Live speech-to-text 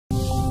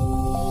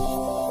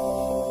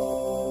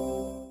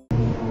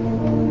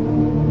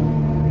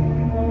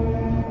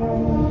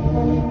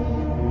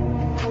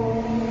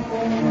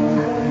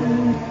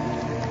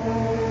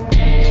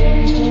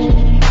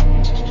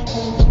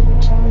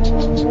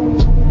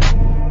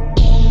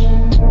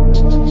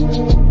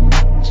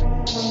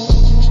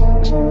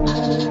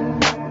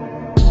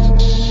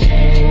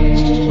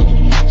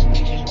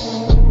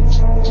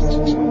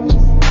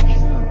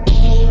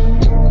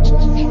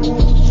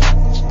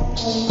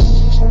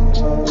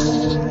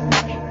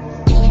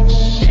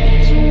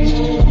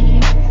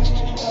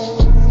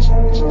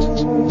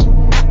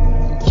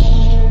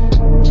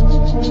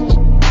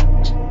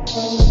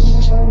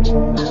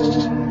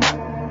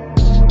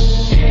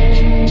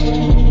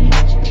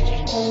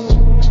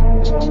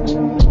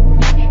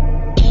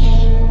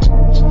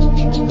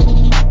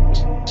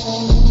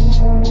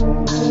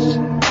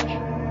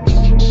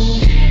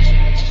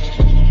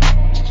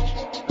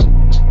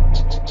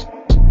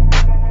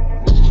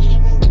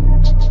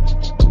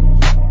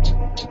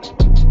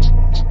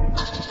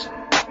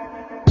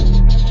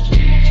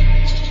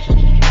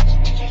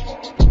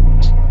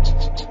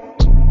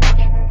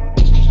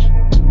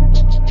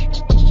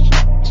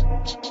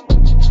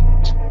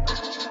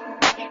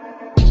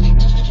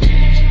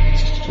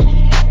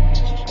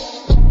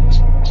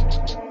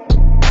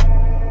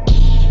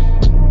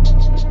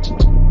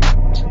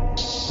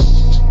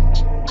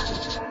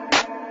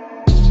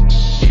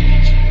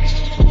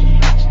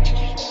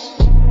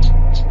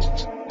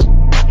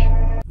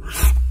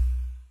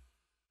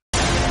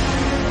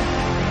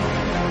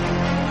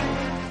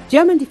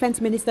German Defense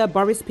Minister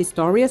Boris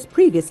Pistorius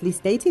previously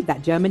stated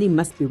that Germany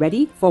must be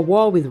ready for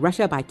war with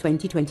Russia by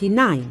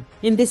 2029.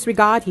 In this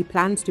regard, he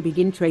plans to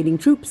begin training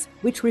troops,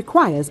 which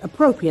requires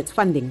appropriate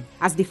funding,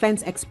 as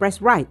Defense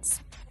Express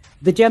writes.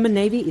 The German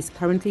Navy is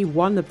currently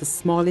one of the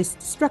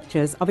smallest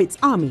structures of its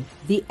army.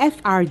 The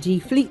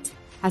FRG fleet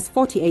has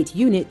 48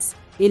 units,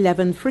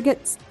 11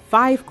 frigates,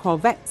 5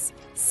 corvettes,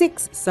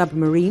 6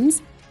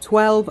 submarines,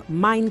 12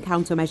 mine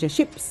countermeasure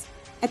ships,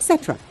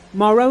 etc.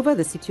 Moreover,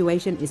 the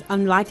situation is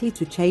unlikely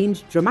to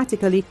change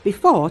dramatically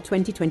before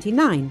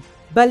 2029.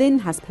 Berlin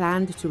has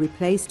planned to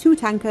replace 2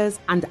 tankers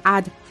and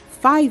add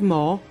 5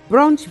 more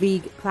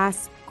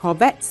Braunschweig-class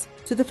corvettes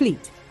to the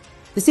fleet.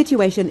 The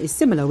situation is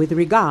similar with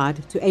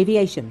regard to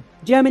aviation.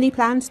 Germany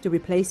plans to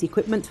replace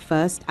equipment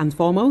first and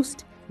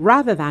foremost,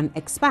 rather than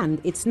expand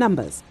its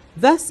numbers.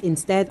 Thus,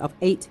 instead of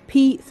 8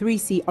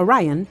 P-3C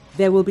Orion,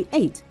 there will be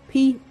 8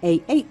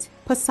 PA-8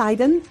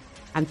 Poseidon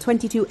and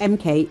 22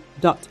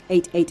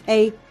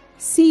 Mk.88A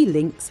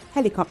Sea-Lynx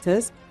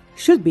helicopters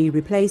should be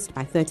replaced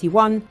by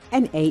 31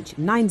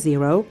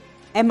 NH-90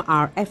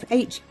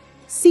 MRFH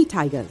Sea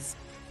Tigers.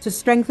 To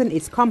strengthen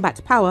its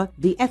combat power,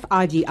 the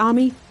FRG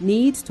army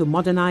needs to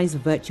modernize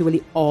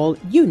virtually all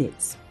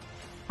units.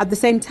 At the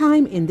same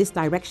time, in this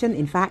direction,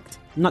 in fact,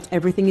 not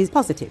everything is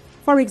positive.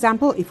 For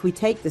example, if we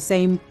take the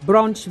same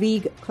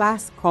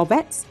Braunschweig-class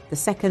corvettes, the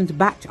second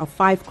batch of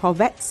 5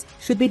 corvettes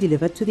should be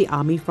delivered to the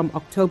army from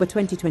October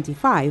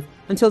 2025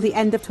 until the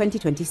end of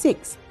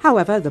 2026.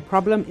 However, the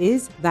problem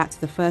is that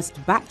the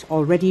first batch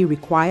already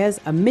requires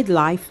a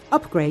midlife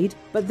upgrade,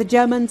 but the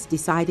Germans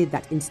decided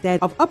that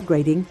instead of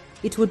upgrading,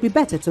 it would be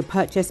better to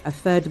purchase a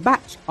third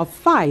batch of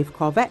 5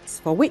 corvettes,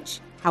 for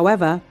which,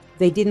 however,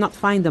 they did not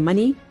find the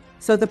money,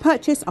 so the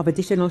purchase of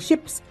additional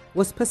ships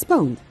was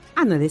postponed.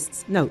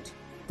 Analysts note.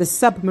 The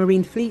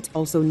submarine fleet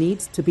also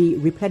needs to be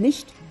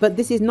replenished, but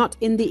this is not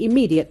in the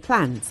immediate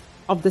plans.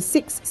 Of the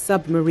 6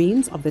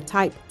 submarines of the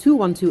type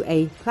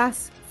 212A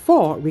class,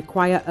 4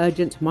 require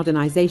urgent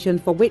modernization,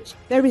 for which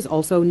there is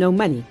also no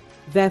money.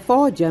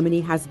 Therefore,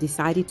 Germany has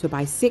decided to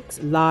buy 6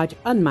 large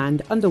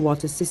unmanned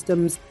underwater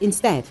systems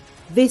instead.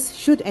 This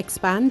should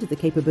expand the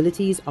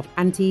capabilities of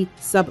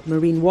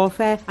anti-submarine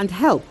warfare and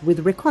help with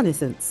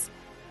reconnaissance.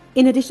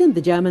 In addition,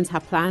 the Germans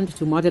have planned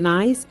to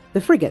modernize the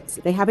frigates.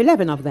 They have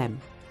 11 of them.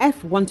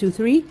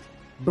 F-123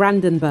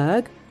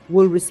 Brandenburg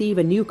will receive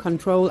a new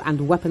control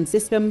and weapon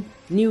system,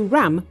 new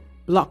RAM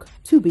Block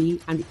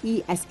 2B and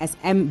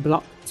ESSM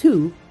Block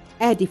 2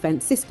 air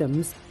defense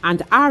systems, and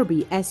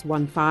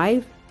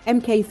RBS-15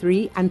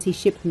 Mk3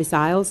 anti-ship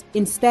missiles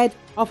instead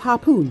of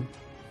Harpoon.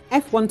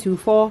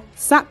 F-124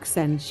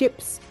 Sachsen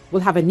ships will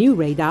have a new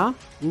radar,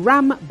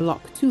 RAM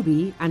Block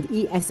 2B and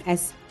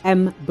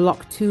ESSM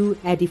Block 2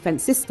 air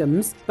defense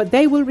systems, but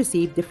they will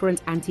receive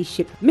different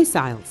anti-ship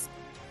missiles.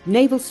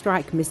 Naval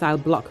Strike Missile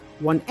Block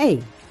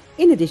 1A.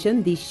 In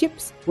addition, these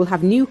ships will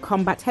have new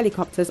combat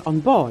helicopters on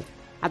board.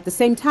 At the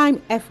same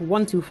time,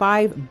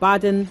 F-125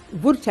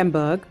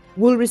 Baden-Württemberg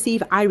will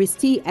receive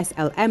IRIS-T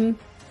SLM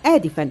air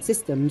defense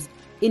systems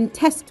in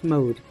test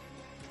mode.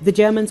 The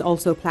Germans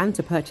also plan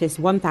to purchase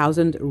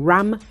 1,000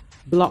 RAM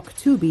Block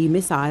 2B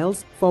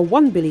missiles for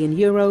 €1 billion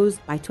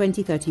by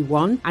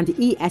 2031 and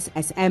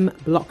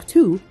ESSM Block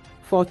 2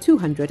 for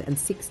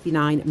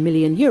 €269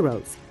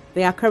 million.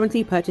 They are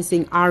currently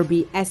purchasing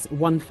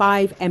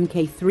RBS-15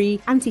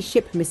 Mk3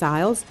 anti-ship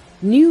missiles,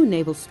 new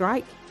Naval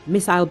Strike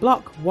Missile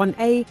Block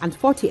 1A and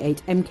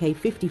 48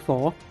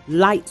 Mk54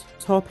 light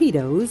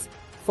torpedoes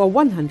for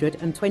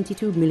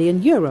 €122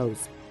 million.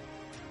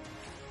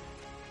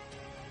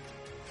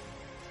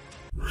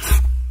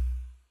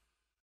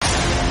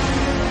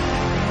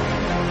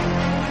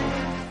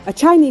 A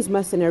Chinese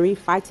mercenary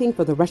fighting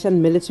for the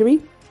Russian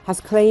military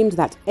has claimed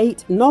that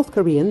 8 North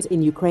Koreans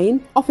in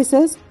Ukraine,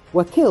 officers,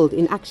 were killed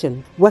in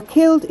action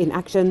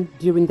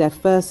during their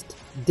first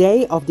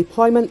day of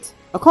deployment,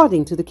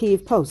 according to the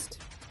Kyiv Post.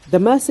 The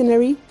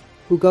mercenary,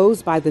 who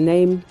goes by the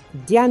name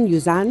Dian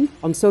Yuzhan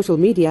on social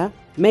media,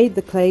 made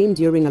the claim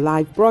during a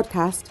live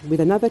broadcast with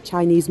another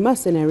Chinese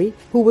mercenary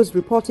who was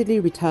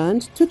reportedly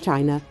returned to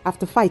China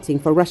after fighting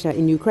for Russia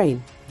in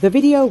Ukraine. The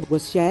video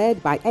was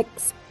shared by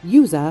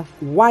ex-user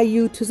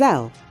Yu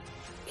Tuzel.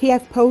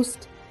 Kiev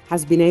Post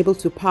has been able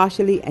to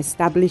partially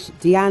establish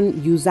Dian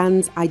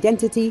Yuzhan's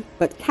identity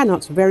but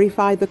cannot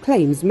verify the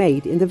claims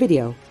made in the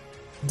video.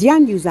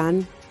 Dian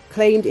Yuzhan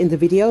claimed in the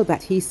video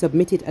that he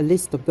submitted a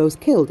list of those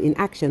killed in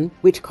action,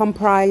 which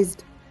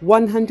comprised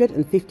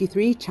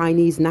 153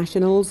 Chinese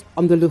nationals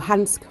on the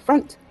Luhansk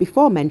front,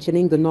 before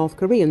mentioning the North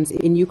Koreans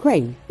in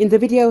Ukraine. In the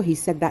video, he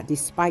said that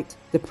despite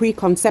the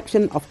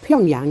preconception of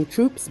Pyongyang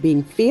troops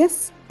being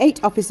fierce,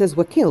 8 officers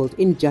were killed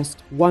in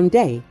just one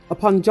day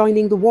upon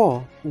joining the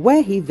war,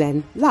 where he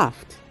then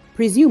laughed,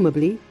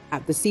 presumably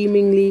at the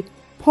seemingly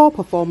poor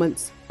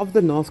performance of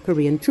the North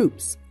Korean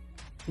troops.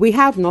 We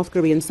have North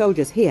Korean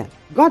soldiers here.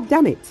 God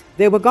damn it,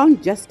 they were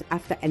gone just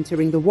after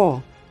entering the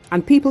war.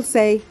 And people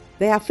say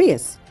they are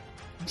fierce.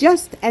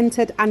 Just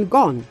entered and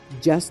gone,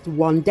 just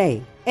one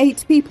day.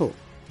 8 people.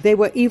 They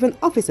were even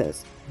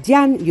officers,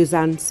 Dian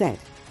Yuzhan said.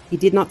 He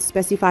did not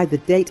specify the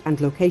date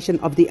and location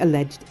of the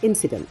alleged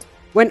incident.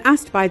 When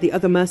asked by the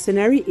other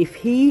mercenary if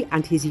he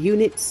and his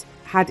units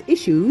had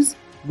issues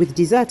with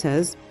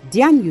deserters,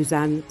 Dian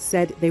Yuzan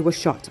said they were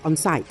shot on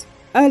sight.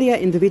 Earlier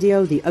in the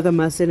video, the other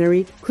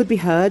mercenary could be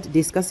heard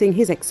discussing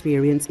his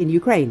experience in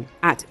Ukraine.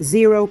 At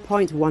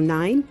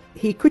 0.19,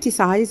 he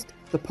criticized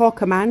the poor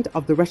command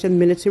of the Russian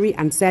military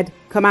and said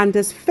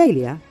commander's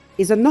failure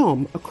is a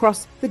norm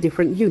across the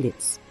different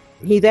units.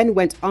 He then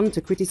went on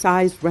to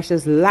criticize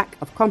Russia's lack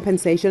of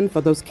compensation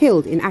for those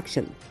killed in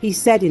action. He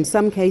said in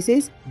some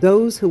cases,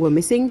 those who were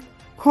missing,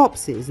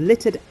 corpses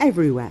littered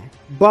everywhere,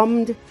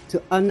 bombed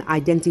to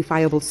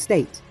unidentifiable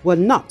state, were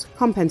not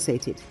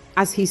compensated.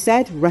 As he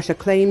said, Russia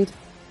claimed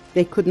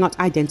they could not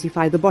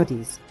identify the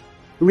bodies.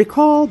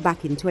 Recall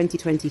back in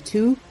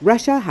 2022,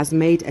 Russia has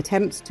made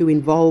attempts to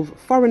involve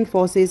foreign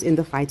forces in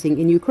the fighting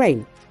in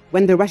Ukraine,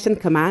 when the Russian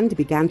command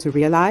began to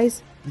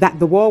realize that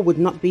the war would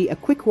not be a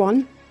quick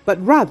one,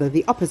 but rather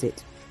the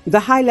opposite. The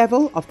high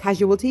level of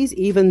casualties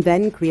even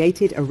then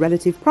created a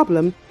relative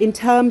problem in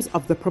terms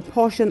of the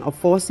proportion of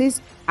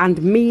forces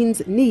and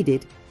means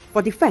needed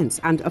for defense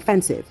and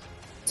offensive.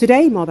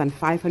 Today, more than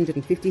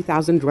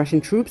 550,000 Russian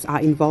troops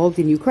are involved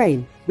in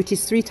Ukraine, which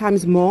is 3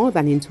 times more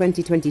than in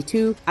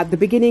 2022 at the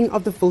beginning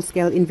of the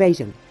full-scale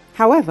invasion.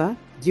 However,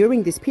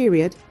 during this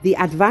period, the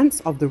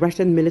advance of the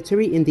Russian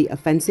military in the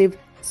offensive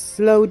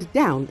slowed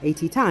down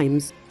 80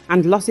 times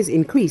and losses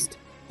increased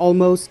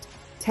almost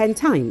 10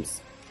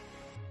 times.